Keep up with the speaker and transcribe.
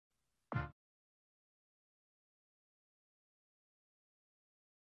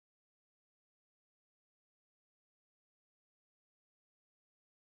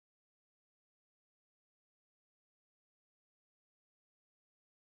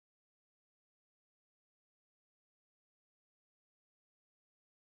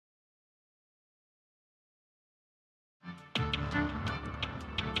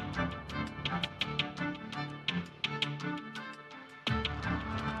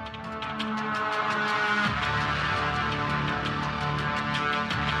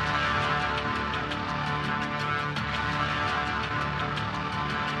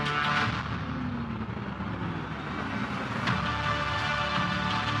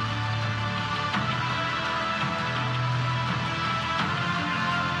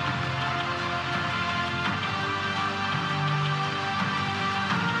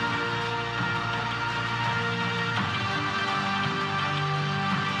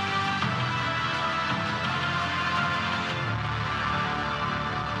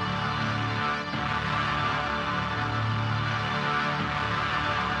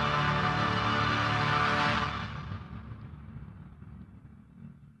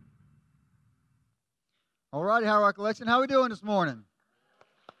All righty, High Collection. How are we doing this morning?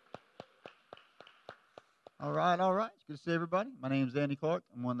 All right, all right. It's good to see everybody. My name is Andy Clark.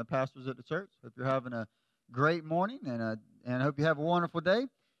 I'm one of the pastors at the church. Hope you're having a great morning, and hope you have a wonderful day.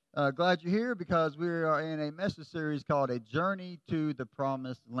 Glad you're here because we are in a message series called A Journey to the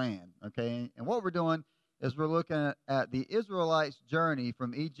Promised Land. Okay, and what we're doing is we're looking at the Israelites' journey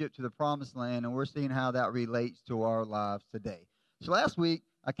from Egypt to the Promised Land, and we're seeing how that relates to our lives today. So last week,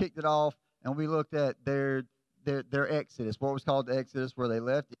 I kicked it off, and we looked at their exodus, what was called the Exodus, where they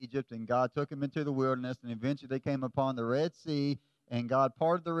left Egypt, and God took them into the wilderness, and eventually they came upon the Red Sea, and God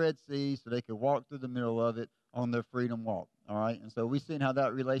parted the Red Sea so they could walk through the middle of it on their freedom walk. All right, and so we've seen how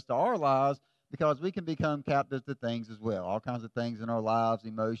that relates to our lives, because we can become captives to things as well, all kinds of things in our lives,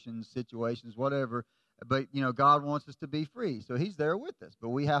 emotions, situations, whatever. But, God wants us to be free. So he's there with us. But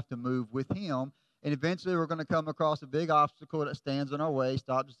we have to move with him. And eventually we're going to come across a big obstacle that stands in our way,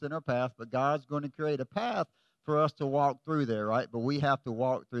 stops us in our path. But God's going to create a path for us to walk through there, right? But we have to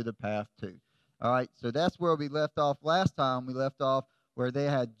walk through the path too. All right? So that's where we left off last time. We left off where they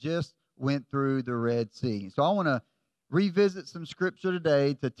had just went through the Red Sea. So I want to revisit some scripture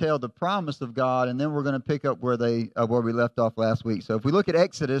today to tell the promise of God. And then we're going to pick up where we left off last week. So if we look at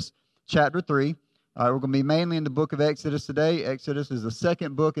Exodus chapter 3. All right, we're going to be mainly in the book of Exodus today. Exodus is the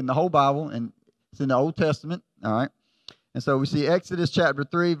second book in the whole Bible, and it's in the Old Testament. All right, and so we see Exodus chapter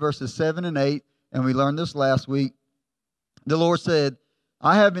 3, verses 7 and 8, and we learned this last week. The Lord said,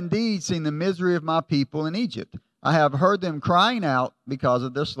 I have indeed seen the misery of my people in Egypt. I have heard them crying out because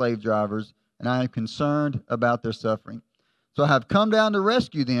of their slave drivers, and I am concerned about their suffering. So I have come down to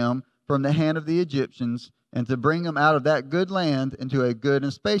rescue them from the hand of the Egyptians, and to bring them out of that good land into a good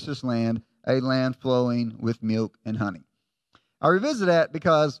and spacious land, a land flowing with milk and honey. I revisit that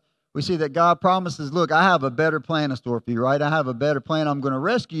because we see that God promises, look, I have a better plan in store for you, right? I have a better plan. I'm going to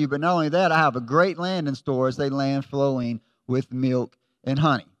rescue you, but not only that, I have a great land in store. It's a land flowing with milk and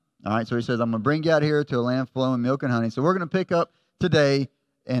honey. All right, so he says, I'm going to bring you out here to a land flowing with milk and honey. So we're going to pick up today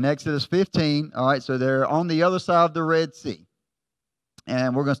in Exodus 15. All right, so they're on the other side of the Red Sea.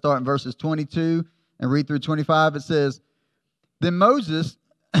 And we're going to start in verses 22 and read through 25. It says, Then Moses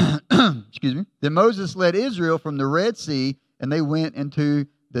led Israel from the Red Sea, and they went into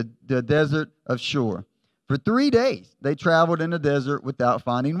the desert of Shur. For 3 days they traveled in the desert without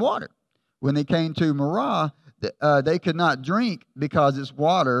finding water. When they came to Marah, they could not drink because its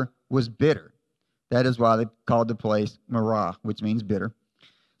water was bitter. That is why they called the place Marah, which means bitter.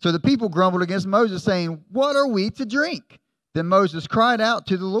 So the people grumbled against Moses, saying, What are we to drink? Then Moses cried out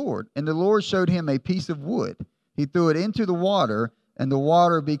to the Lord, and the Lord showed him a piece of wood. He threw it into the water, and the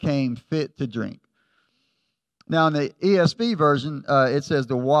water became fit to drink. Now, in the ESV version, it says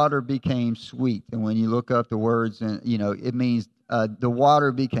the water became sweet. And when you look up the words, it means the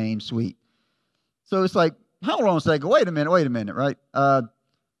water became sweet. So it's like, hold on a second. Wait a minute, right?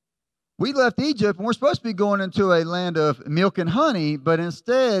 We left Egypt, and we're supposed to be going into a land of milk and honey, but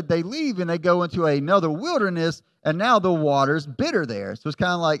instead they leave and they go into another wilderness, and now the water's bitter there. So it's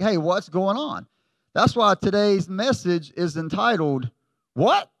kind of like, hey, what's going on? That's why today's message is entitled,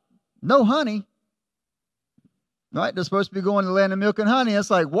 What? No honey. Right? They're supposed to be going to the land of milk and honey. It's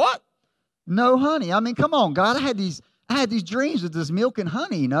like, what? No honey. I mean, come on, God. I had these dreams with this milk and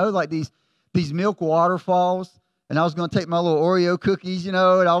honey, like these milk waterfalls. And I was going to take my little Oreo cookies, and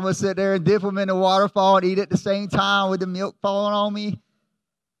I'm going to sit there and dip them in the waterfall and eat at the same time with the milk falling on me.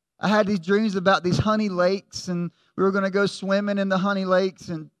 I had these dreams about these honey lakes, and we were going to go swimming in the honey lakes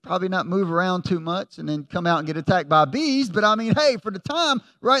and probably not move around too much and then come out and get attacked by bees. But I mean, hey, for the time,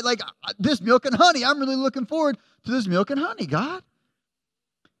 right, like this milk and honey, I'm really looking forward to this milk and honey, God.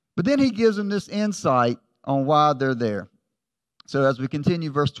 But then he gives them this insight on why they're there. So as we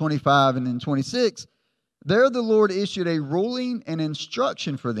continue verse 25 and then 26, there the Lord issued a ruling and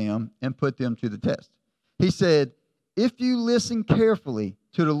instruction for them and put them to the test. He said, if you listen carefully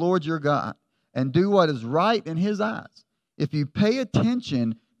to the Lord your God and do what is right in his eyes, if you pay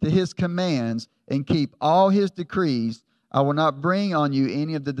attention to his commands and keep all his decrees, I will not bring on you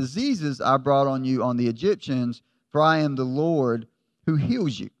any of the diseases I brought on you on the Egyptians, for I am the Lord who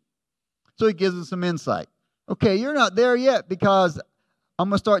heals you. So he gives us some insight. Okay, you're not there yet because I'm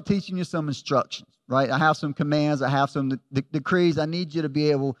going to start teaching you some instructions, right? I have some commands. I have some decrees. I need you to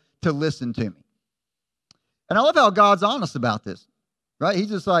be able to listen to me. And I love how God's honest about this, right? He's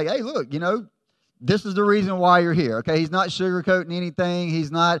just like, hey, look, this is the reason why you're here, okay? He's not sugarcoating anything. He's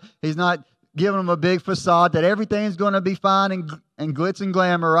not giving them a big facade that everything's going to be fine and glitz and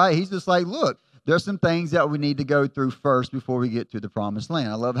glamour, right? He's just like, look, there's some things that we need to go through first before we get to the promised land.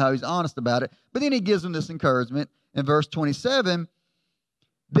 I love how he's honest about it. But then he gives them this encouragement in verse 27.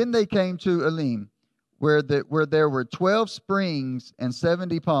 Then they came to Elim, where there were 12 springs and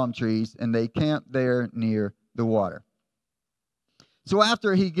 70 palm trees, and they camped there near the water. So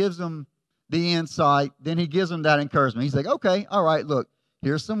after he gives them the insight, then he gives them that encouragement. He's like, okay, all right, look,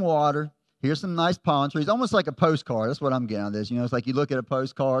 here's some water. Here's some nice palm trees, almost like a postcard. That's what I'm getting out of this. You know, it's like you look at a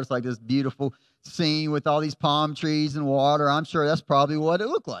postcard, it's like this beautiful scene with all these palm trees and water. I'm sure that's probably what it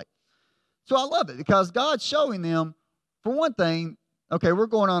looked like. So I love it because God's showing them, for one thing, okay, we're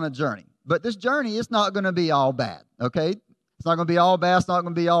going on a journey. But this journey is not going to be all bad, okay? It's not going to be all bad. It's not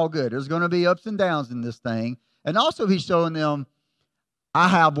going to be all good. There's going to be ups and downs in this thing. And also he's showing them, I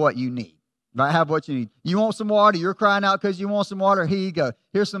have what you need. I have what you need. You want some water? You're crying out because you want some water? Here you go.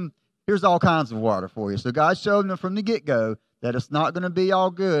 Here's all kinds of water for you. So God showed them from the get-go that it's not going to be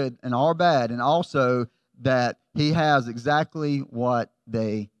all good and all bad, and also that he has exactly what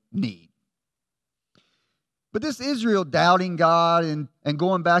they need. But this Israel doubting God and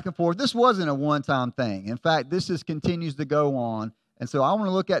going back and forth, this wasn't a one-time thing. In fact, this just continues to go on. And so I want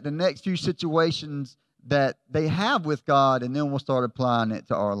to look at the next few situations that they have with God, and then we'll start applying it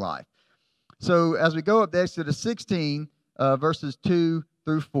to our life. So as we go up to Exodus 16, verses 2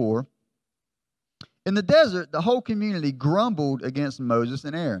 through 4, in the desert, the whole community grumbled against Moses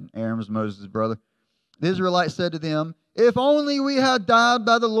and Aaron. Aaron was Moses' brother. The Israelites said to them, if only we had died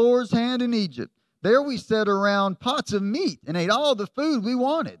by the Lord's hand in Egypt. There we sat around pots of meat and ate all the food we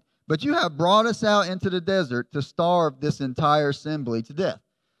wanted. But you have brought us out into the desert to starve this entire assembly to death.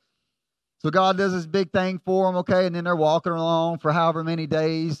 So God does this big thing for them, okay, and then they're walking along for however many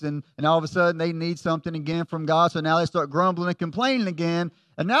days, and all of a sudden they need something again from God, so now they start grumbling and complaining again,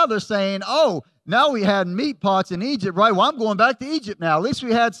 and now they're saying, oh, now we had meat pots in Egypt, right? Well, I'm going back to Egypt now. At least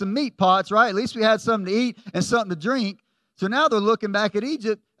we had some meat pots, right? At least we had something to eat and something to drink. So now they're looking back at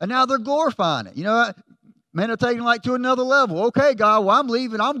Egypt, and now they're glorifying it. You know, man, they're taking like to another level. Okay, God, well, I'm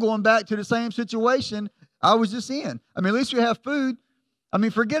leaving. I'm going back to the same situation I was just in. I mean, at least we have food. I mean,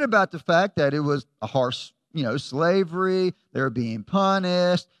 forget about the fact that it was a harsh, slavery. They were being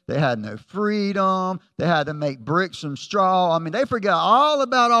punished. They had no freedom. They had to make bricks from straw. I mean, they forgot all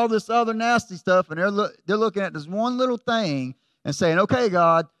about all this other nasty stuff, and they're looking at this one little thing and saying, okay,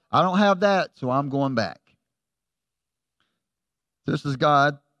 God, I don't have that, so I'm going back. This is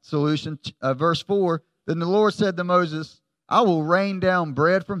God's solution. Verse 4, then the Lord said to Moses, I will rain down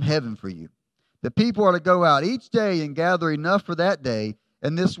bread from heaven for you. The people are to go out each day and gather enough for that day.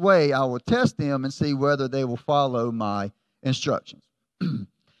 And this way I will test them and see whether they will follow my instructions. And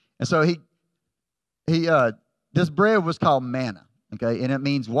so this bread was called manna, okay? And it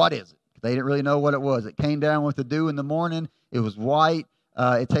means, what is it? They didn't really know what it was. It came down with the dew in the morning. It was white.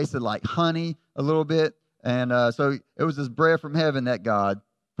 It tasted like honey a little bit. And so it was this bread from heaven that God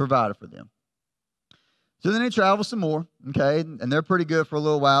provided for them. So then they travel some more, okay? And they're pretty good for a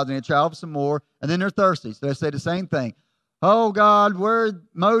little while. Then they travel some more, and then they're thirsty. So they say the same thing. Oh, God, where's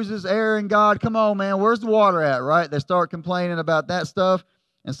Moses, Aaron, God? Come on, man. Where's the water at, right? They start complaining about that stuff.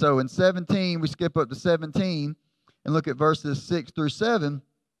 And so in 17, we skip up to 17 and look at verses 6 through 7.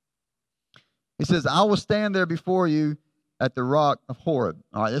 He says, I will stand there before you at the rock of Horeb.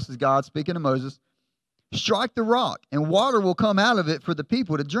 All right, this is God speaking to Moses. Strike the rock, and water will come out of it for the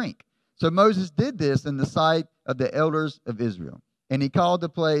people to drink. So Moses did this in the sight of the elders of Israel. And he called the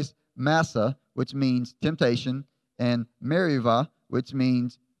place Massah, which means temptation, and Meribah, which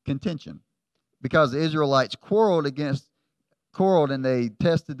means contention. Because the Israelites quarreled and they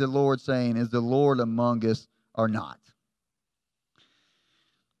tested the Lord, saying, is the Lord among us or not?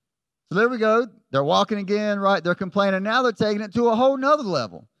 So there we go. They're walking again, right? They're complaining. Now they're taking it to a whole nother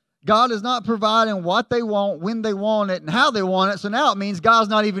level. God is not providing what they want, when they want it, and how they want it. So now it means God's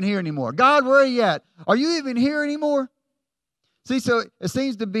not even here anymore. God, where are you at? Are you even here anymore? See, so it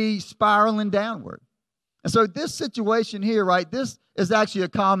seems to be spiraling downward. And so this situation here, right, this is actually a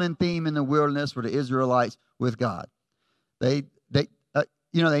common theme in the wilderness for the Israelites with God. They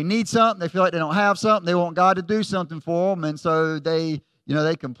need something. They feel like they don't have something. They want God to do something for them. And so they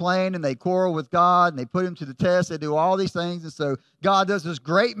complain and they quarrel with God and they put him to the test. They do all these things. And so God does this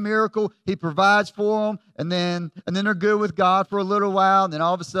great miracle. He provides for them. And then they're good with God for a little while. And then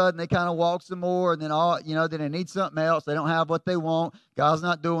all of a sudden they kind of walk some more. And then then they need something else. They don't have what they want. God's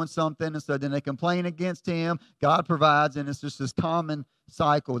not doing something. And so then they complain against him. God provides. And it's just this common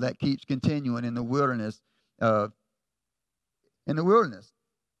cycle that keeps continuing in the wilderness. So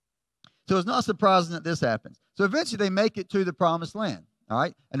it's not surprising that this happens. So eventually they make it to the promised land. All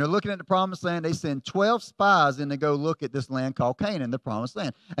right, and they're looking at the promised land. They send 12 spies in to go look at this land called Canaan, the promised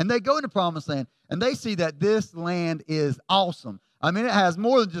land. And they go to the promised land, and they see that this land is awesome. I mean, it has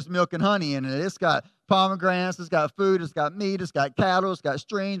more than just milk and honey in it. It's got pomegranates, it's got food, it's got meat, it's got cattle, it's got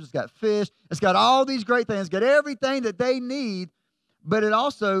streams, it's got fish. It's got all these great things. It's got everything that they need, but it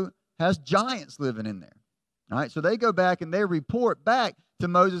also has giants living in there. All right, so they go back and they report back to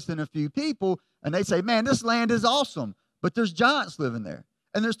Moses and a few people, and they say, man, this land is awesome, but there's giants living there.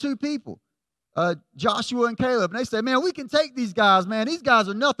 And there's two people, Joshua and Caleb. And they say, man, we can take these guys, man. These guys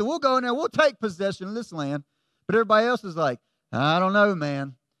are nothing. We'll go in there. We'll take possession of this land. But everybody else is like, I don't know,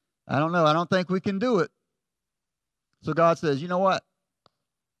 man. I don't know. I don't think we can do it. So God says, you know what?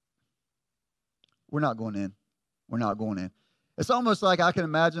 We're not going in. We're not going in. It's almost like I can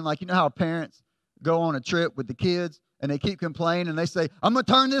imagine, like, you know how parents go on a trip with the kids and they keep complaining and they say, I'm going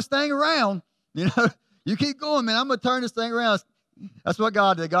to turn this thing around. You know, you keep going, man. I'm going to turn this thing around. That's what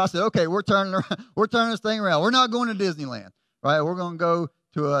God did. God said, okay, we're turning this thing around. We're not going to Disneyland, right? We're going to go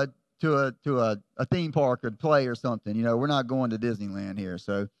to a theme park or play or something. You know, we're not going to Disneyland here.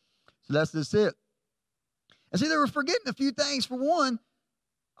 So that's just it. And see, they were forgetting a few things. For one,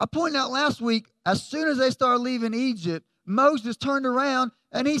 I pointed out last week, as soon as they started leaving Egypt, Moses turned around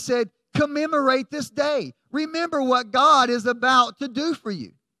and he said, commemorate this day. Remember what God is about to do for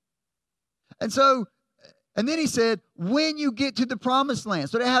you. And then he said, when you get to the promised land.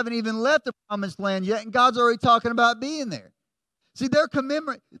 So they haven't even left the promised land yet, and God's already talking about being there. See, they're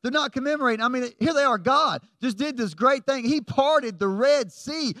not commemorating. I mean, here they are. God just did this great thing. He parted the Red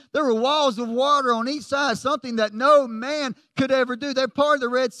Sea. There were walls of water on each side, something that no man could ever do. They parted the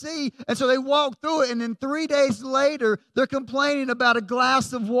Red Sea, and so they walked through it, and then 3 days later, they're complaining about a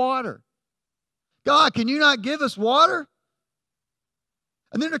glass of water. God, can you not give us water?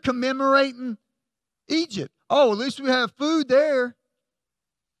 And then they're commemorating Egypt. Oh, at least we have food there.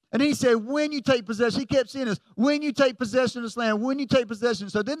 And he said, when you take possession, he kept saying this, when you take possession of this land, when you take possession.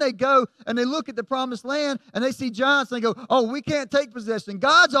 So then they go and they look at the promised land and they see giants and they go, oh, we can't take possession.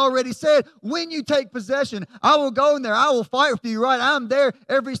 God's already said, when you take possession, I will go in there. I will fight for you, right? I'm there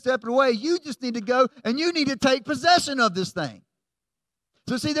every step of the way. You just need to go and you need to take possession of this thing.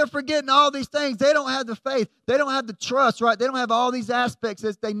 So see, they're forgetting all these things. They don't have the faith. They don't have the trust, right? They don't have all these aspects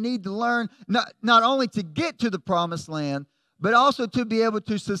that they need to learn, not only to get to the promised land, but also to be able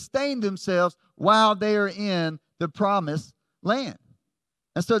to sustain themselves while they are in the promised land.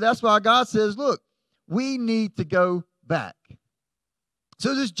 And so that's why God says, look, we need to go back.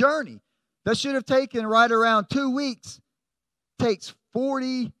 So this journey that should have taken right around 2 weeks takes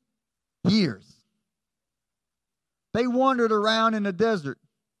 40 years. They wandered around in the desert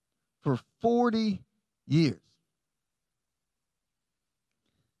for 40 years.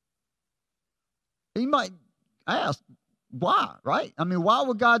 You might ask, why, right? I mean, why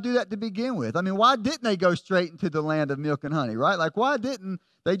would God do that to begin with? I mean, why didn't they go straight into the land of milk and honey, right? Like, why didn't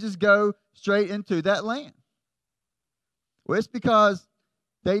they just go straight into that land? Well, it's because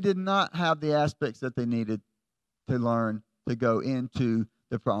they did not have the aspects that they needed to learn to go into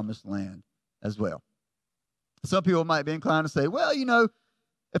the promised land as well. Some people might be inclined to say, well, you know,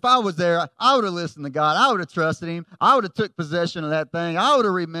 if I was there, I would have listened to God. I would have trusted him. I would have took possession of that thing. I would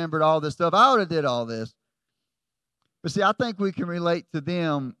have remembered all this stuff. I would have did all this. But see, I think we can relate to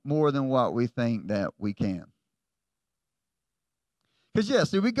them more than what we think that we can. Because, yeah,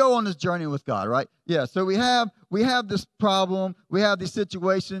 see, we go on this journey with God, right? Yeah, so we have this problem. We have these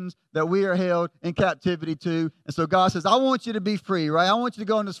situations that we are held in captivity to. And so God says, I want you to be free, right? I want you to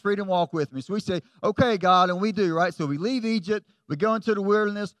go on this freedom walk with me. So we say, okay, God, and we do, right? So we leave Egypt. We go into the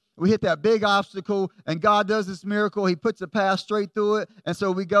wilderness. We hit that big obstacle, and God does this miracle. He puts a path straight through it, and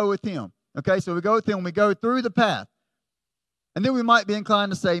so we go with him. Okay, so we go with him. We go through the path. And then we might be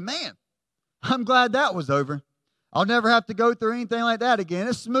inclined to say, man, I'm glad that was over. I'll never have to go through anything like that again.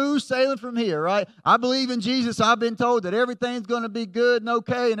 It's smooth sailing from here, right? I believe in Jesus. I've been told that everything's going to be good and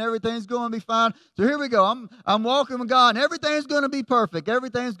okay and everything's going to be fine. So here we go. I'm walking with God and everything's going to be perfect.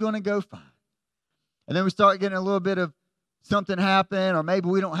 Everything's going to go fine. And then we start getting a little bit of something happen, or maybe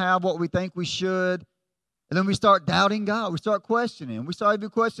we don't have what we think we should. And then we start doubting God. We start questioning. We start even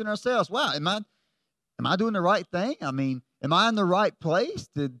questioning ourselves. Wow, am I doing the right thing? I mean, am I in the right place?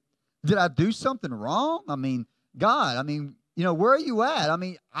 Did I do something wrong? I mean, God, you know, where are you at? I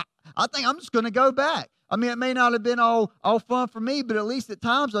mean, I think I'm just going to go back. I mean, it may not have been all fun for me, but at least at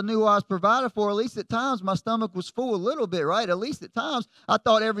times I knew I was provided for. At least at times my stomach was full a little bit, right? At least at times I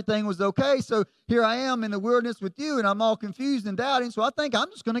thought everything was okay. So here I am in the wilderness with you, and I'm all confused and doubting. So I think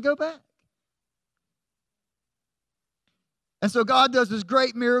I'm just going to go back. And so God does this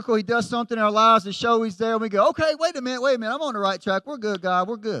great miracle. He does something in our lives to show he's there. And we go, okay, wait a minute. I'm on the right track. We're good, God.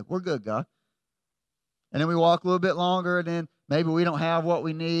 We're good, God. And then we walk a little bit longer, and then maybe we don't have what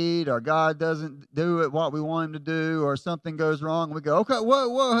we need, or God doesn't do it what we want him to do, or something goes wrong. We go, okay,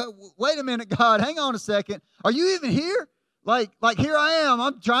 whoa, wait a minute, God, hang on a second. Are you even here? Like here I am.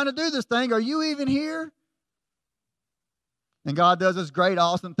 I'm trying to do this thing. Are you even here? And God does this great,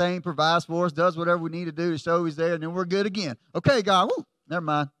 awesome thing, provides for us, does whatever we need to do to show he's there, and then we're good again. Okay, God, woo, never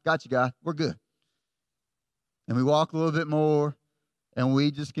mind. Got you, God. We're good. And we walk a little bit more, and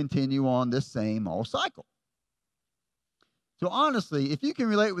we just continue on this same old cycle. So honestly, if you can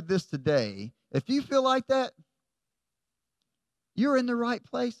relate with this today, if you feel like that, you're in the right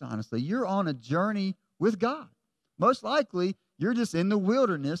place, honestly. You're on a journey with God. Most likely, you're just in the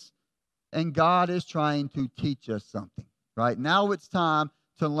wilderness, and God is trying to teach us something. Right? Now it's time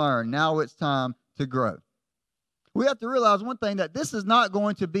to learn. Now it's time to grow. We have to realize one thing, that this is not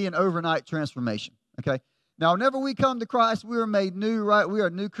going to be an overnight transformation. Okay? Now, whenever we come to Christ, we are made new, right? We are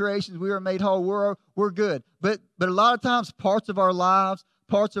new creations. We are made whole. We're good. But a lot of times, parts of our lives,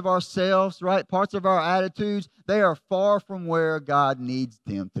 parts of ourselves, right? Parts of our attitudes, they are far from where God needs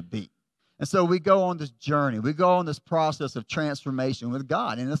them to be. And so we go on this journey. We go on this process of transformation with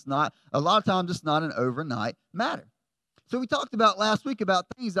God. And it's not, a lot of times, it's not an overnight matter. So we talked about last week about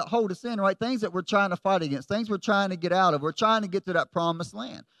things that hold us in, right? Things that we're trying to fight against, things we're trying to get out of. We're trying to get to that promised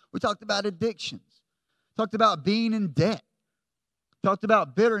land. We talked about addictions. Talked about being in debt. Talked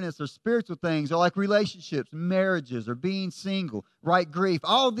about bitterness or spiritual things, or like relationships, marriages, or being single, right? Grief.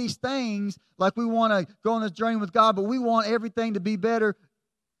 All of these things, like we want to go on this journey with God, but we want everything to be better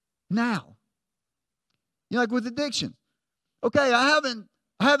now. You know, like with addiction. Okay, I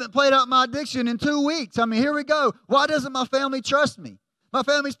haven't played out my addiction in 2 weeks. I mean, here we go. Why doesn't my family trust me? My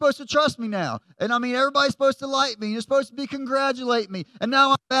family's supposed to trust me now. And I mean, everybody's supposed to like me. You're supposed to be congratulate me. And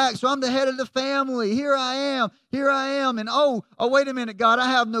now I'm back, so I'm the head of the family. Here I am. And oh, wait a minute, God, I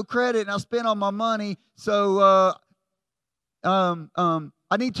have no credit and I spent all my money. So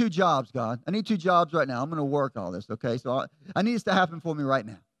I need 2 jobs, God. I need 2 jobs right now. I'm going to work all this, okay? So I need this to happen for me right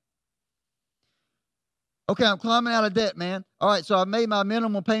now. Okay, I'm climbing out of debt, man. All right, so I made my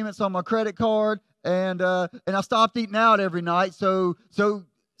minimum payments on my credit card, and I stopped eating out every night. So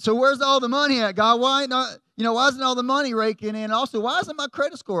where's all the money at, God? Why isn't all the money raking in? Also, why isn't my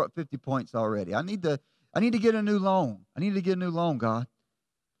credit score up 50 points already? I need to get a new loan. I need to get a new loan, God.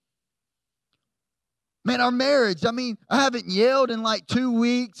 Man, our marriage, I mean, I haven't yelled in like 2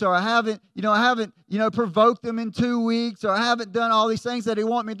 weeks, or I haven't provoked them in 2 weeks, or I haven't done all these things that he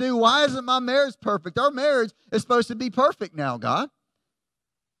wants me to do. Why isn't my marriage perfect? Our marriage is supposed to be perfect now, God.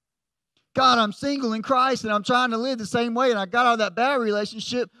 God, I'm single in Christ, and I'm trying to live the same way, and I got out of that bad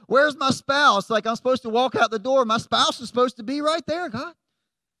relationship. Where's my spouse? Like, I'm supposed to walk out the door. My spouse is supposed to be right there, God.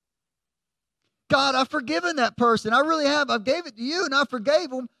 God, I've forgiven that person. I really have. I gave it to you, and I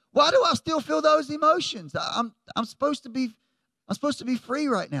forgave them. Why do I still feel those emotions? I'm supposed to be free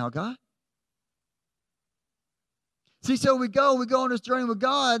right now, God. See, so we go on this journey with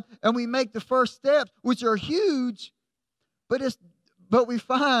God, and we make the first steps, which are huge, but we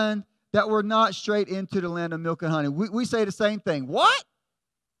find that we're not straight into the land of milk and honey. We say the same thing. What?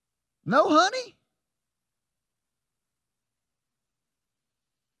 No honey?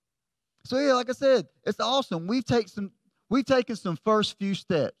 So yeah, like I said, it's awesome. We've taken some first few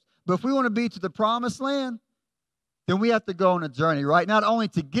steps. But if we want to be to the promised land, then we have to go on a journey, right? Not only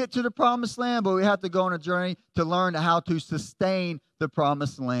to get to the promised land, but we have to go on a journey to learn how to sustain the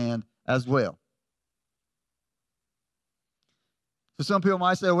promised land as well. So some people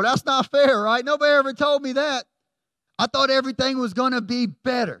might say, well, that's not fair, right? Nobody ever told me that. I thought everything was going to be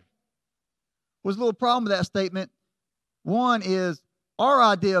better. There's a little problem with that statement. One is our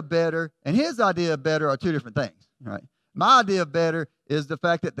idea of better and his idea of better are 2 different things, right? My idea of better is the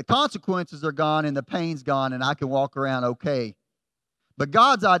fact that the consequences are gone and the pain's gone and I can walk around okay. But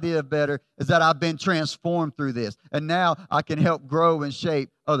God's idea of better is that I've been transformed through this, and now I can help grow and shape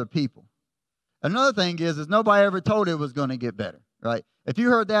other people. Another thing is nobody ever told it was going to get better, right? If you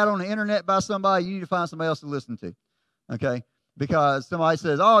heard that on the internet by somebody, you need to find somebody else to listen to, okay? Because somebody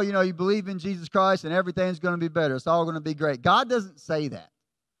says, oh, you believe in Jesus Christ and everything's going to be better. It's all going to be great. God doesn't say that.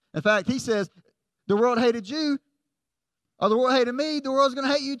 In fact, he says, the world hated you, or the world hated me, the world's going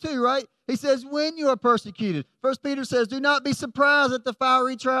to hate you too, right? He says, when you are persecuted. 1 Peter says, do not be surprised at the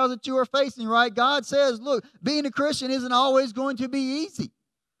fiery trials that you are facing, right? God says, look, being a Christian isn't always going to be easy,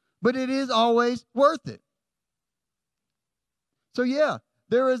 but it is always worth it. So yeah,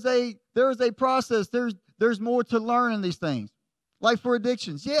 there is a process. There's more to learn in these things. Like for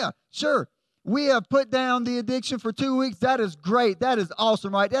addictions, yeah, sure. We have put down the addiction for 2 weeks. That is great. That is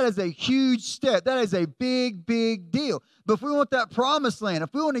awesome, right? That is a huge step. That is a big, big deal. But if we want that promised land,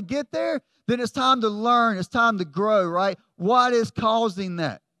 if we want to get there, then it's time to learn. It's time to grow, right? What is causing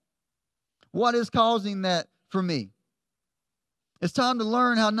that? What is causing that for me? It's time to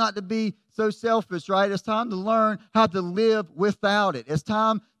learn how not to be so selfish, right? It's time to learn how to live without it. It's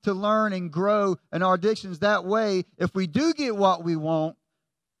time to learn and grow in our addictions. That way, if we do get what we want,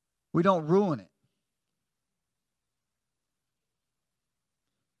 we don't ruin it.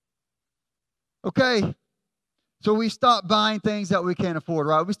 Okay, so we stop buying things that we can't afford,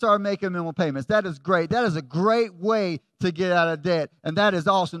 right? We start making minimal payments. That is great. That is a great way to get out of debt, and that is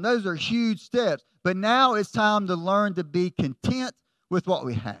awesome. Those are huge steps. But now it's time to learn to be content with what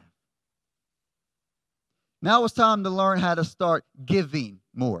we have. Now it's time to learn how to start giving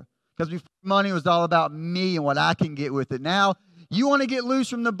more. Because before, money was all about me and what I can get with it. Now, you want to get loose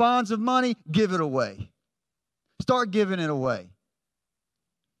from the bonds of money? Give it away. Start giving it away.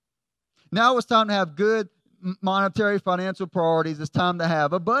 Now it's time to have good monetary financial priorities. It's time to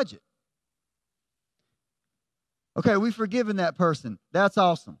have a budget. Okay, we've forgiven that person. That's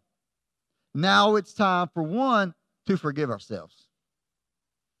awesome. Now it's time for one to forgive ourselves.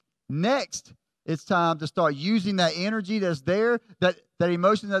 Next, it's time to start using that energy that's there, that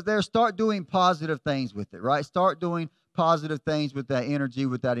emotion that's there. Start doing positive things with it, right? Start doing positive things with that energy,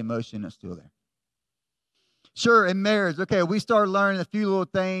 with that emotion that's still there. Sure, in marriage, okay, we start learning a few little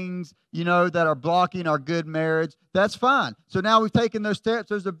things, that are blocking our good marriage. That's fine. So now we've taken those steps.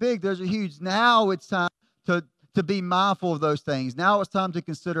 Those are big. Those are huge. Now it's time to be mindful of those things. Now it's time to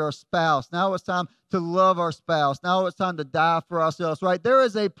consider our spouse. Now it's time to love our spouse. Now it's time to die for ourselves, right? There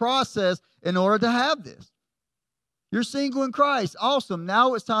is a process in order to have this. You're single in Christ. Awesome.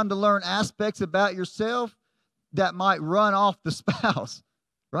 Now it's time to learn aspects about yourself that might run off the spouse,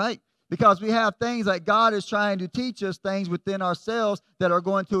 right? Because we have things like God is trying to teach us things within ourselves that are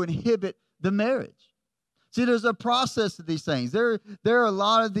going to inhibit the marriage. See, there's a process to these things. There are a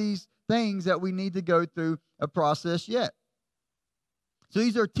lot of these things that we need to go through a process yet. So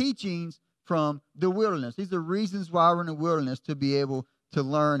these are teachings from the wilderness. These are reasons why we're in the wilderness, to be able to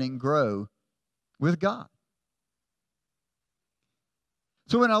learn and grow with God.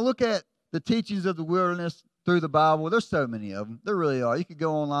 So when I look at the teachings of the wilderness through the Bible, there's so many of them. There really are. You can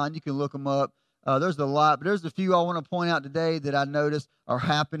go online. You can look them up. There's a lot, but there's a few I want to point out today that I noticed are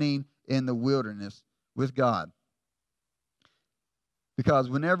happening in the wilderness with God. Because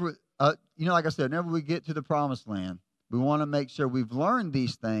whenever, like I said, whenever we get to the promised land, we want to make sure we've learned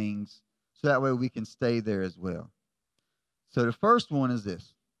these things so that way we can stay there as well. So the first one is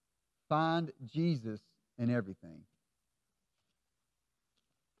this: find Jesus in everything.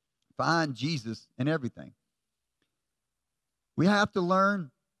 Find Jesus in everything. We have to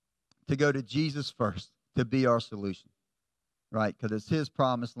learn to go to Jesus first to be our solution, right? Because it's His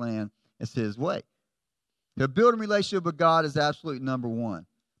promised land. It's His way. To build a relationship with God is absolute number one.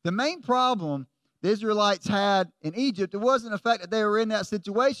 The main problem the Israelites had in Egypt, it wasn't the fact that they were in that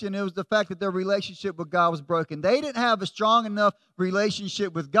situation. It was the fact that their relationship with God was broken. They didn't have a strong enough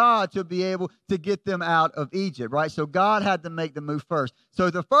relationship with God to be able to get them out of Egypt, right? So God had to make the move first. So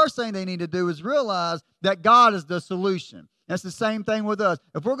the first thing they need to do is realize that God is the solution. That's the same thing with us.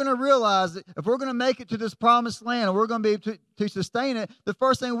 If we're going to realize it, if we're going to make it to this promised land, and we're going to be able to sustain it, the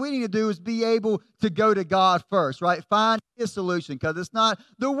first thing we need to do is be able to go to God first, right? Find His solution, because it's not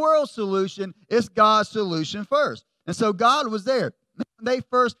the world's solution, it's God's solution first. And so God was there. They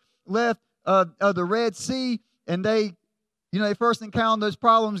first left the Red Sea, and they first encountered those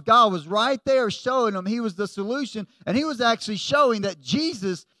problems. God was right there showing them He was the solution, and He was actually showing that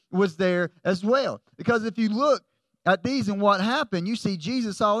Jesus was there as well. Because if you look at these and what happened, you see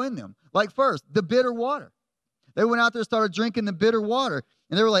Jesus all in them. Like first, the bitter water. They went out there and started drinking the bitter water.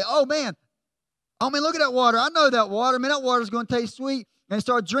 And they were like, oh man, look at that water. I know that water. Man, that water's going to taste sweet. And they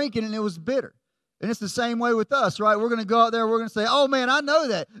started drinking and it was bitter. And it's the same way with us, right? We're going to go out there. We're going to say, oh man, I know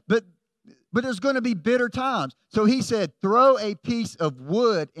that. But there's going to be bitter times. So He said, throw a piece of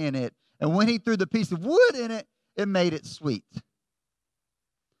wood in it. And when He threw the piece of wood in it, it made it sweet.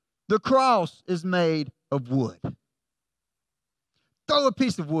 The cross is made of wood. Throw a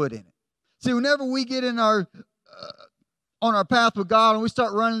piece of wood in it. See, whenever we get in on our path with God and we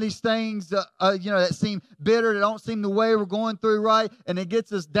start running these things, that seem bitter, that don't seem the way we're going through, right? And it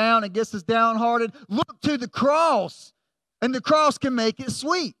gets us down, it gets us downhearted. Look to the cross, and the cross can make it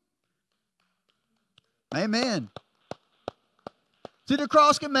sweet. Amen. See, the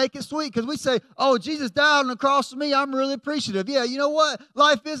cross can make it sweet, because we say, oh, Jesus died on the cross for me. I'm really appreciative. Yeah, you know what?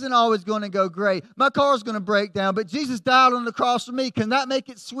 Life isn't always going to go great. My car's going to break down, but Jesus died on the cross for me. Can that make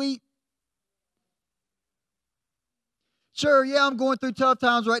it sweet? Sure, yeah, I'm going through tough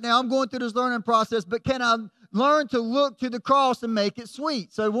times right now. I'm going through this learning process, but can I learn to look to the cross and make it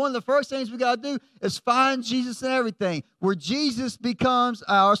sweet? So one of the first things we got to do is find Jesus in everything, where Jesus becomes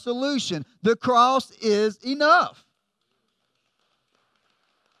our solution. The cross is enough.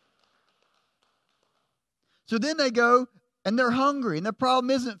 So then they go and they're hungry. And the problem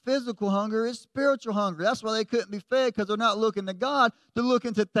isn't physical hunger, it's spiritual hunger. That's why they couldn't be fed, because they're not looking to God, to look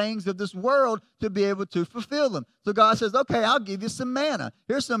into things of this world to be able to fulfill them. So God says, okay, I'll give you some manna.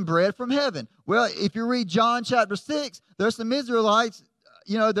 Here's some bread from heaven. Well, if you read John chapter 6, there's some Israelites,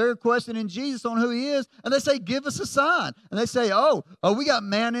 they're questioning Jesus on who he is. And they say, give us a sign. And they say, oh, we got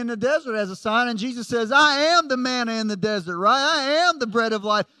manna in the desert as a sign. And Jesus says, I am the manna in the desert, right? I am the bread of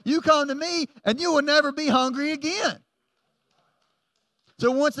life. You come to me and you will never be hungry again. So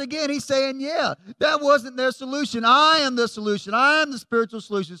once again, he's saying, yeah, that wasn't their solution. I am the solution. I am the spiritual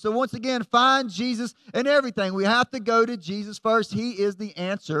solution. So once again, find Jesus in everything. We have to go to Jesus first. He is the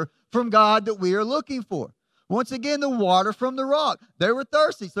answer from God that we are looking for. Once again, the water from the rock. They were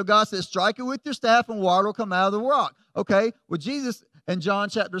thirsty. So God says, strike it with your staff and water will come out of the rock. Okay, well, Jesus in John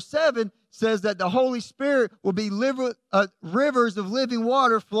chapter 7 says that the Holy Spirit will be rivers of living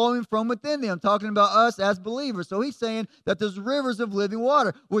water flowing from within them, talking about us as believers. So he's saying that there's rivers of living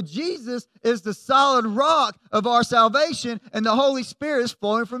water. Well, Jesus is the solid rock of our salvation, and the Holy Spirit is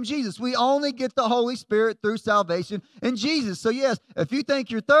flowing from Jesus. We only get the Holy Spirit through salvation in Jesus. So yes, if you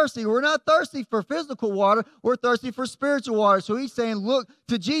think you're thirsty, we're not thirsty for physical water, we're thirsty for spiritual water. So he's saying, look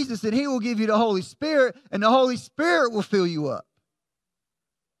to Jesus and he will give you the Holy Spirit, and the Holy Spirit will fill you up.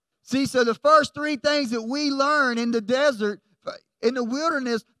 See, so the first three things that we learn in the desert, in the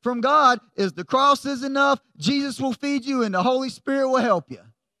wilderness from God, is the cross is enough, Jesus will feed you, and the Holy Spirit will help you.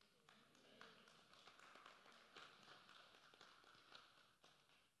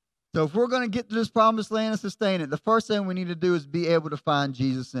 So if we're going to get to this promised land and sustain it, the first thing we need to do is be able to find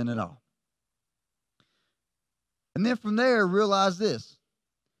Jesus in it all. And then from there, realize this.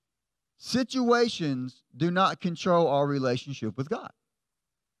 Situations do not control our relationship with God.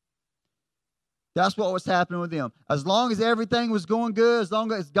 That's what was happening with them. As long as everything was going good, as long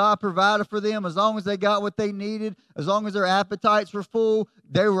as God provided for them, as long as they got what they needed, as long as their appetites were full,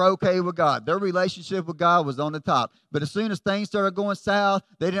 they were okay with God. Their relationship with God was on the top. But as soon as things started going south,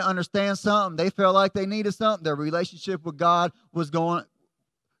 they didn't understand something, they felt like they needed something, their relationship with God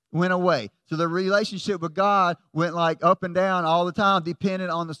went away. So the relationship with God went like up and down all the time, depending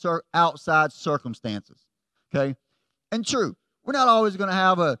on the outside circumstances. Okay? And true, we're not always going to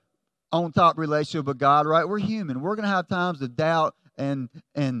have a on-top relationship with God, right? We're human. We're going to have times of doubt and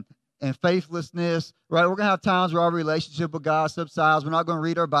faithlessness, right? We're going to have times where our relationship with God subsides. We're not going to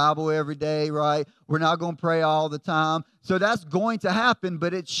read our Bible every day, right? We're not going to pray all the time. So that's going to happen,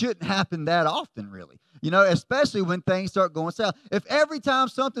 but it shouldn't happen that often, really. Especially when things start going south. If every time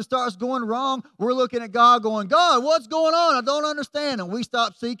something starts going wrong, we're looking at God going, God, what's going on? I don't understand. And we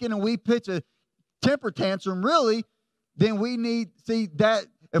stop seeking and we pitch a temper tantrum, really, then we need, see, that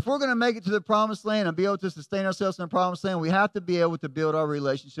if we're going to make it to the promised land and be able to sustain ourselves in the promised land, we have to be able to build our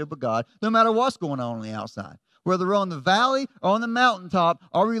relationship with God, no matter what's going on the outside. Whether we're on the valley or on the mountaintop,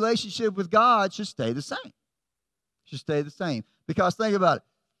 our relationship with God should stay the same. Should stay the same. Because think about it.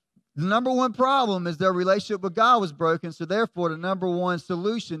 The number one problem is their relationship with God was broken, so therefore the number one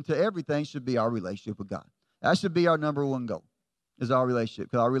solution to everything should be our relationship with God. That should be our number one goal, is our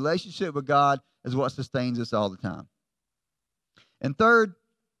relationship. Because our relationship with God is what sustains us all the time. And third,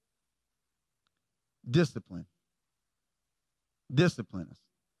 discipline. Discipline us.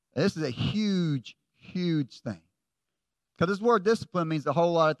 This is a huge, huge thing. Because this word discipline means a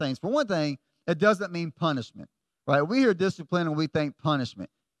whole lot of things. For one thing, it doesn't mean punishment. Right? We hear discipline and we think punishment.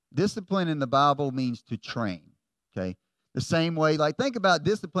 Discipline in the Bible means to train. Okay? The same way, like think about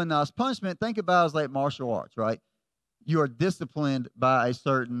discipline now as punishment. Think about it as like martial arts, right? You are disciplined by a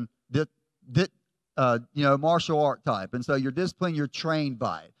certain martial art type. And so you're disciplined, you're trained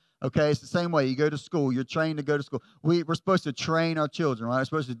by it. Okay, it's the same way. You go to school. You're trained to go to school. We're supposed to train our children, right? We're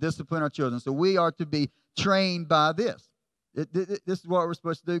supposed to discipline our children. So we are to be trained by this. This is what we're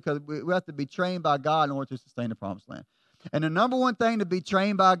supposed to do, because we have to be trained by God in order to sustain the promised land. And the number one thing to be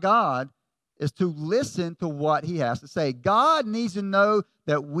trained by God is to listen to what he has to say. God needs to know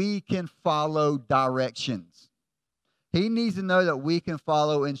that we can follow directions. He needs to know that we can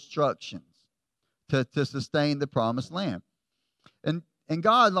follow instructions to sustain the promised land. And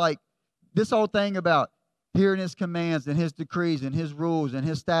God, like, this whole thing about hearing his commands and his decrees and his rules and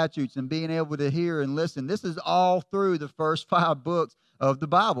his statutes and being able to hear and listen. This is all through the first 5 books of the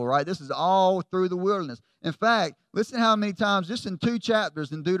Bible, right? This is all through the wilderness. In fact, listen how many times, just in 2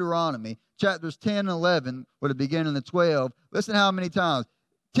 chapters in Deuteronomy, chapters 10 and 11, or the beginning of the 12, listen how many times.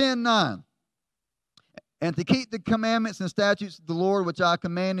 10:9. And to keep the commandments and statutes of the Lord, which I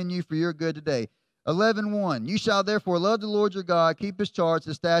command in you for your good today. 11:1. You shall therefore love the Lord your God, keep his charge,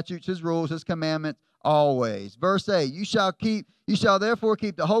 his statutes, his rules, his commandments always. Verse 8. You shall therefore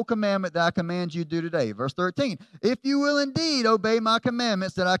keep the whole commandment that I command you to do today. Verse 13. If you will indeed obey my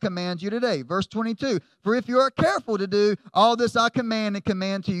commandments that I command you today. Verse 22. For if you are careful to do all this I command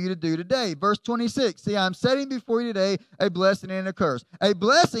to you to do today. Verse 26. See, I'm setting before you today a blessing and a curse. A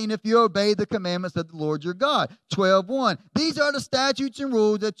blessing if you obey the commandments of the Lord your God. 12:1. These are the statutes and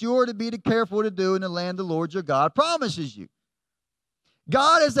rules that you are to be careful to do in the land the Lord your God promises you.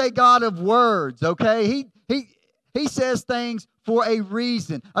 God is a God of words, okay? He says things for a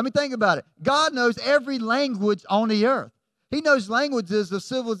reason. I mean, think about it. God knows every language on the earth. He knows languages of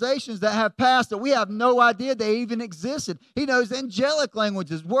civilizations that have passed that we have no idea they even existed. He knows angelic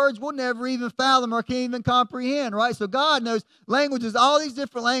languages, words we'll never even fathom or can't even comprehend, right? So God knows languages, all these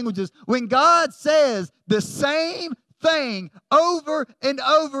different languages. When God says the same thing over and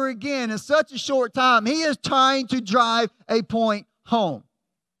over again in such a short time, he is trying to drive a point home.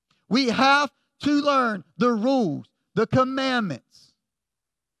 We have to learn the rules, the commandments,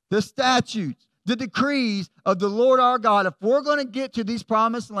 the statutes, the decrees of the Lord our God. If we're going to get to these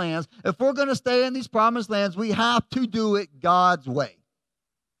promised lands, if we're going to stay in these promised lands, we have to do it God's way.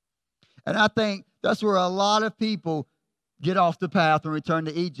 And I think that's where a lot of people get off the path and return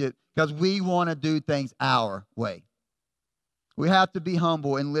to Egypt, because we want to do things our way. We have to be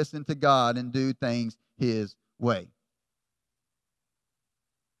humble and listen to God and do things his way.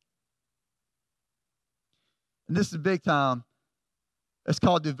 And this is big time. It's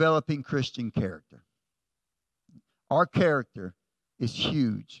called developing Christian character. Our character is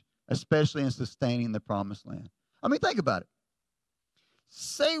huge, especially in sustaining the promised land. I mean, think about it.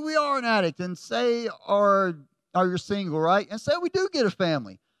 Say we are an addict, and say you're single, right? And say we do get a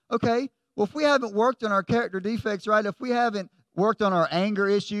family. Okay, well, if we haven't worked on our character defects, right? If we haven't worked on our anger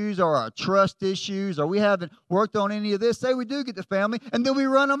issues or our trust issues, or we haven't worked on any of this, say we do get the family, and then we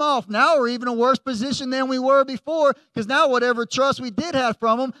run them off. Now we're even in a worse position than we were before, because now whatever trust we did have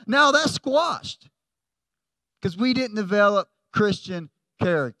from them, now that's squashed, because we didn't develop Christian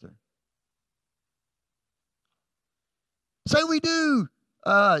character. Say we do,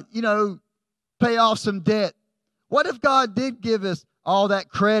 pay off some debt. What if God did give us all that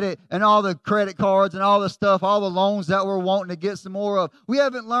credit and all the credit cards and all the stuff, all the loans that we're wanting to get some more of? We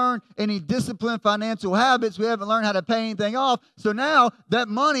haven't learned any disciplined financial habits. We haven't learned how to pay anything off. So now that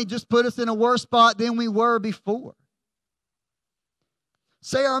money just put us in a worse spot than we were before.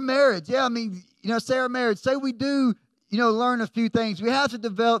 Say our marriage. Say our marriage. Say we do, learn a few things. We have to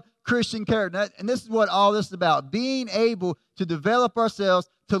develop Christian character. And this is what all this is about. Being able to develop ourselves,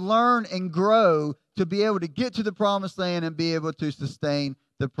 to learn and grow, to be able to get to the promised land and be able to sustain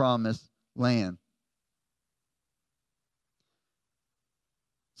the promised land.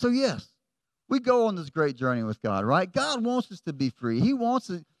 So yes, we go on this great journey with God, right? God wants us to be free. He wants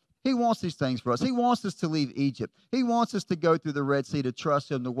these things for us. He wants us to leave Egypt. He wants us to go through the Red Sea, to trust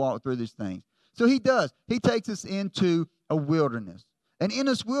him, to walk through these things. So he does. He takes us into a wilderness. And in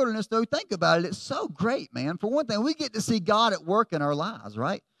this wilderness, though, think about it, it's so great, man. For one thing, we get to see God at work in our lives,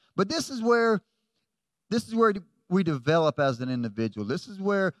 right? But this is where we develop as an individual. This is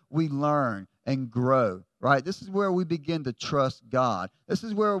where we learn and grow, right? This is where we begin to trust God. This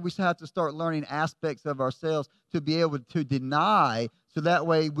is where we have to start learning aspects of ourselves to be able to deny, so that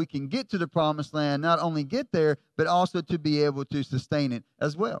way we can get to the promised land, not only get there, but also to be able to sustain it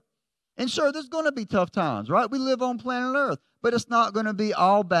as well. And sure, there's going to be tough times, right? We live on planet Earth, but it's not going to be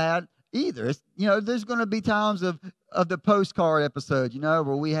all bad either. It's, there's going to be times of the postcard episode, where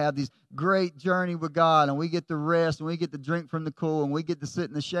we have these great journey with God, and we get to rest, and we get to drink from the cool, and we get to sit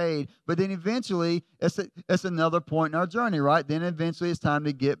in the shade. But then eventually, it's another point in our journey, right? Then eventually it's time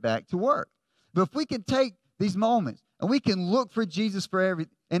to get back to work. But if we can take these moments and we can look for Jesus for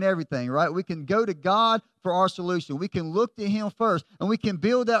everything, right? We can go to God for our solution. We can look to him first, and we can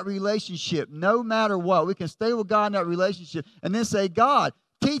build that relationship no matter what. We can stay with God in that relationship and then say, God,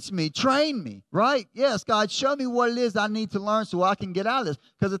 teach me, train me, right? Yes, God, show me what it is I need to learn so I can get out of this.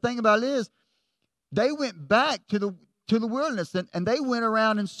 Because the thing about it is, they went back to the wilderness, and they went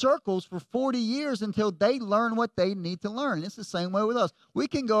around in circles for 40 years until they learn what they need to learn. It's the same way with us. We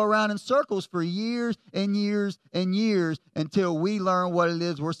can go around in circles for years and years and years until we learn what it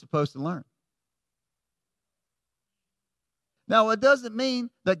is we're supposed to learn. Now, it doesn't mean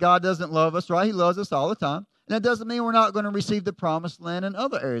that God doesn't love us, right? He loves us all the time. And it doesn't mean we're not going to receive the promised land in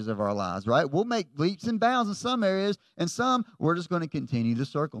other areas of our lives, right? We'll make leaps and bounds in some areas, and some we're just going to continue to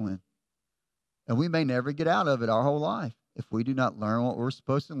circle in. And we may never get out of it our whole life if we do not learn what we're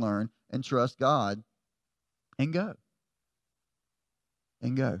supposed to learn and trust God and go.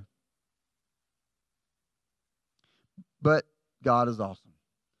 And go. But God is awesome.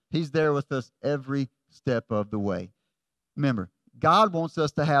 He's there with us every step of the way. Remember, God wants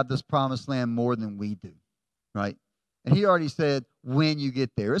us to have this promised land more than we do, right? And he already said when you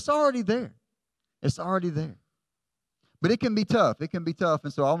get there. It's already there. It's already there. But it can be tough. It can be tough.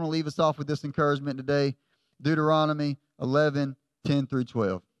 And so I want to leave us off with this encouragement today. Deuteronomy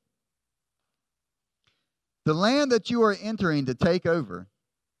 11:10-12. The land that you are entering to take over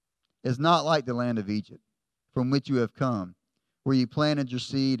is not like the land of Egypt, from which you have come, where you planted your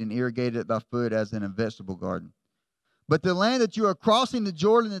seed and irrigated it by foot as in a vegetable garden. But the land that you are crossing the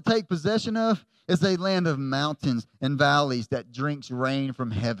Jordan to take possession of is a land of mountains and valleys that drinks rain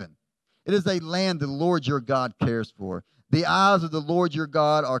from heaven. It is a land the Lord your God cares for. The eyes of the Lord your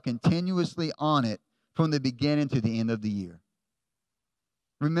God are continuously on it from the beginning to the end of the year.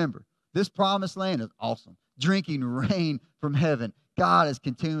 Remember, this promised land is awesome. Drinking rain from heaven. God is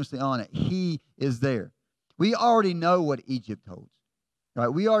continuously on it. He is there. We already know what Egypt holds. Right?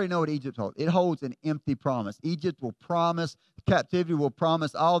 We already know what Egypt holds. It holds an empty promise. Egypt will promise, captivity will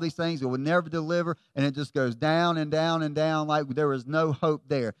promise all these things. It will never deliver, and it just goes down and down and down like there is no hope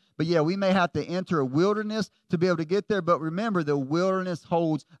there. But yeah, we may have to enter a wilderness to be able to get there, but remember, the wilderness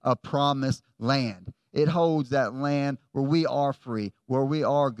holds a promised land. It holds that land where we are free, where we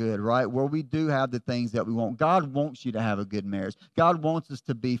are good, right? Where we do have the things that we want. God wants you to have a good marriage. God wants us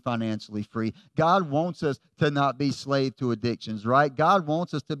to be financially free. God wants us to not be slave to addictions, right? God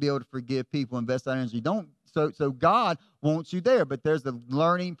wants us to be able to forgive people, invest our energy. So God wants you there, but there's a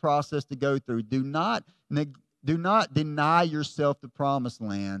learning process to go through. Do not deny yourself the promised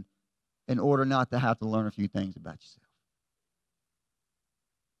land in order not to have to learn a few things about yourself.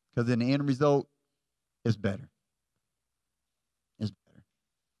 Because in the end result, it's better. It's better.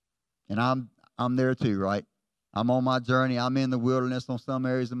 And I'm there too, right? I'm on my journey. I'm in the wilderness on some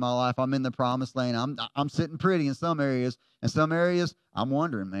areas of my life. I'm in the promised land. I'm sitting pretty in some areas. In some areas, I'm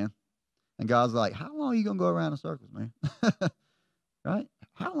wondering, man. And God's like, how long are you going to go around in circles, man? Right?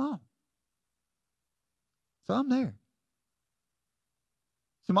 How long? So I'm there.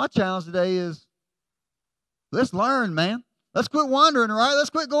 So my challenge today is, let's learn, man. Let's quit wandering, right?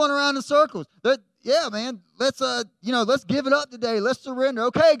 Let's quit going around in circles. Yeah, man, let's give it up today. Let's surrender.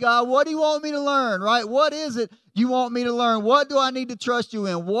 Okay, God, what do you want me to learn, right? What is it you want me to learn? What do I need to trust you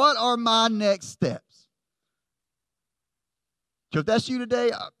in? What are my next steps? So if that's you today,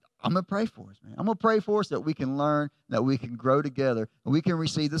 I'm going to pray for us, man. I'm going to pray for us that we can learn, that we can grow together, and we can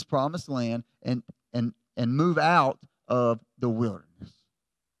receive this promised land and move out of the wilderness.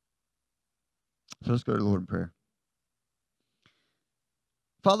 So let's go to the Lord in prayer.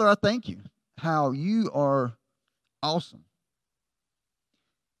 Father, I thank you how you are awesome.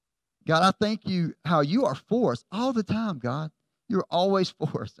 God, I thank you how you are for us all the time, God. You're always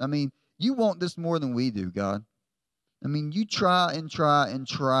for us. I mean, you want this more than we do, God. I mean, you try and try and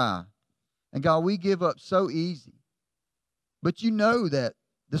try. And God, we give up so easy. But you know that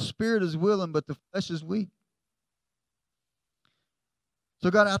the spirit is willing, but the flesh is weak. So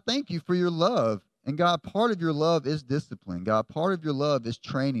God, I thank you for your love. And God, part of your love is discipline. God, part of your love is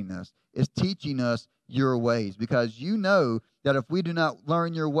training us, is teaching us your ways. Because you know that if we do not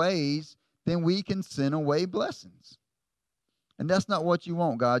learn your ways, then we can sin away blessings. And that's not what you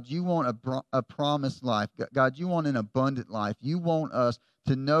want, God. You want a promised life. God, you want an abundant life. You want us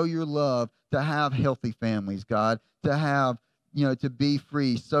to know your love, to have healthy families, God, to have, to be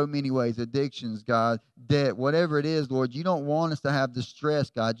free so many ways, addictions, God, debt, whatever it is, Lord. You don't want us to have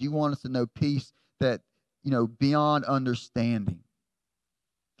distress, God. You want us to know peace that, beyond understanding.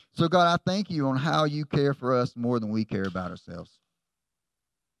 So, God, I thank you on how you care for us more than we care about ourselves.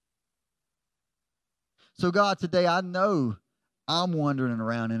 So, God, today I know I'm wandering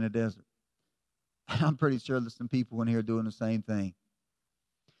around in a desert. And I'm pretty sure there's some people in here doing the same thing.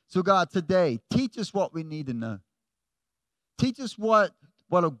 So, God, today, teach us what we need to know. Teach us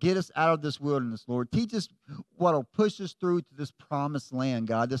what'll get us out of this wilderness, Lord. Teach us what'll push us through to this promised land,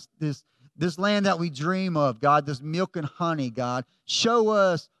 God, this land that we dream of, God, this milk and honey, God. Show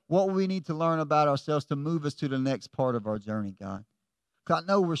us what we need to learn about ourselves to move us to the next part of our journey, God. I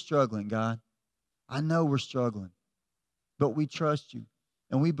know we're struggling, God. I know we're struggling. But we trust you,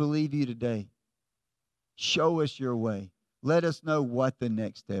 and we believe you today. Show us your way. Let us know what the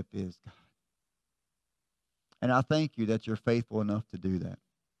next step is, God. And I thank you that you're faithful enough to do that.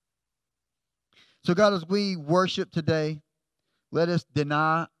 So, God, as we worship today, let us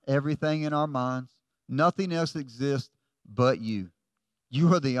deny everything in our minds. Nothing else exists but you.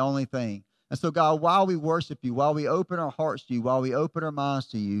 You are the only thing. And so, God, while we worship you, while we open our hearts to you, while we open our minds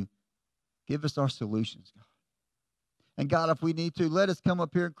to you, give us our solutions, God. And God, if we need to, let us come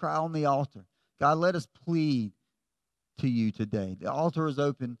up here and cry on the altar. God, let us plead to you today. The altar is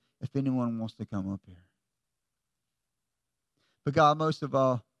open if anyone wants to come up here. But God, most of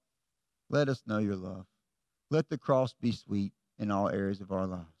all, let us know your love. Let the cross be sweet in all areas of our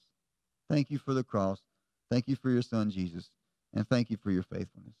lives. Thank you for the cross. Thank you for your son, Jesus. And thank you for your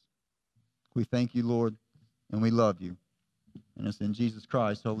faithfulness. We thank you, Lord, and we love you. And it's in Jesus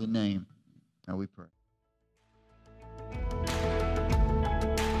Christ's holy name that we pray.